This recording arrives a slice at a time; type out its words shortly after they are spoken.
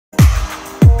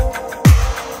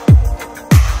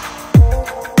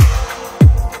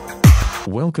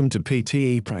Welcome to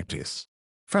PTE Practice.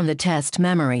 From the test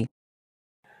memory.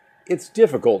 It's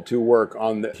difficult to work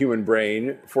on the human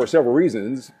brain for several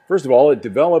reasons. First of all, it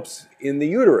develops in the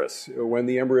uterus when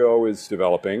the embryo is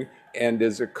developing, and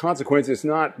as a consequence, it's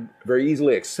not very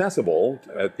easily accessible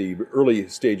at the early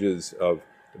stages of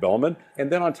development. And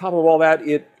then on top of all that,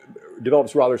 it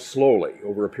develops rather slowly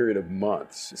over a period of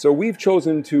months. So we've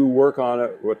chosen to work on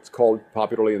what's called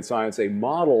popularly in science a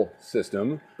model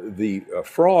system, the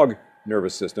frog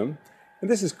nervous system. And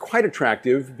this is quite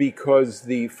attractive because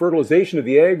the fertilization of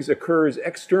the eggs occurs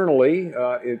externally,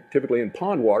 typically in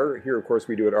pond water. Here, of course,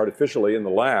 we do it artificially in the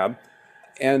lab.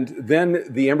 And then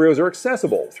the embryos are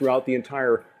accessible throughout the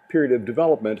entire period of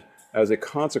development as a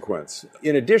consequence.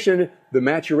 In addition, the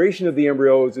maturation of the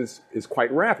embryos is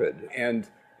quite rapid, and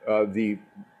the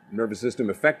nervous system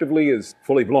effectively is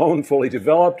fully blown, fully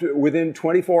developed within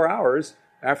 24 hours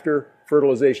after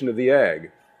fertilization of the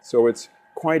egg. So it's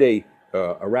quite a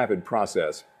rapid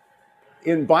process.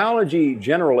 In biology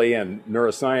generally, and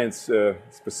neuroscience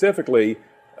specifically,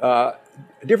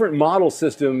 different model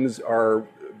systems are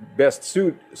best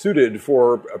suited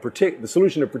for the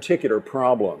solution of particular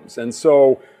problems. And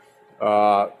so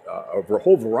a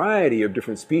whole variety of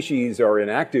different species are in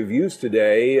active use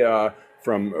today,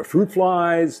 from fruit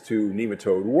flies to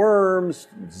nematode worms,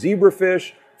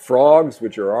 zebrafish, frogs,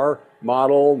 which are our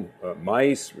model,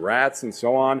 mice, rats, and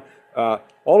so on.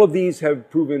 All of these have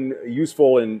proven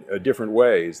useful in different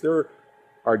ways. There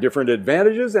are different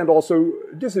advantages and also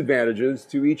disadvantages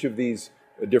to each of these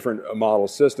different model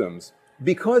systems.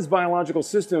 Because biological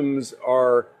systems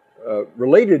are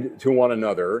related to one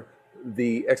another,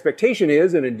 the expectation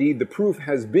is, and indeed the proof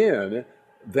has been,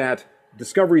 that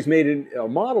discoveries made in a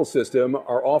model system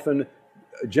are often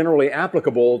generally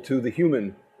applicable to the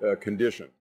human condition.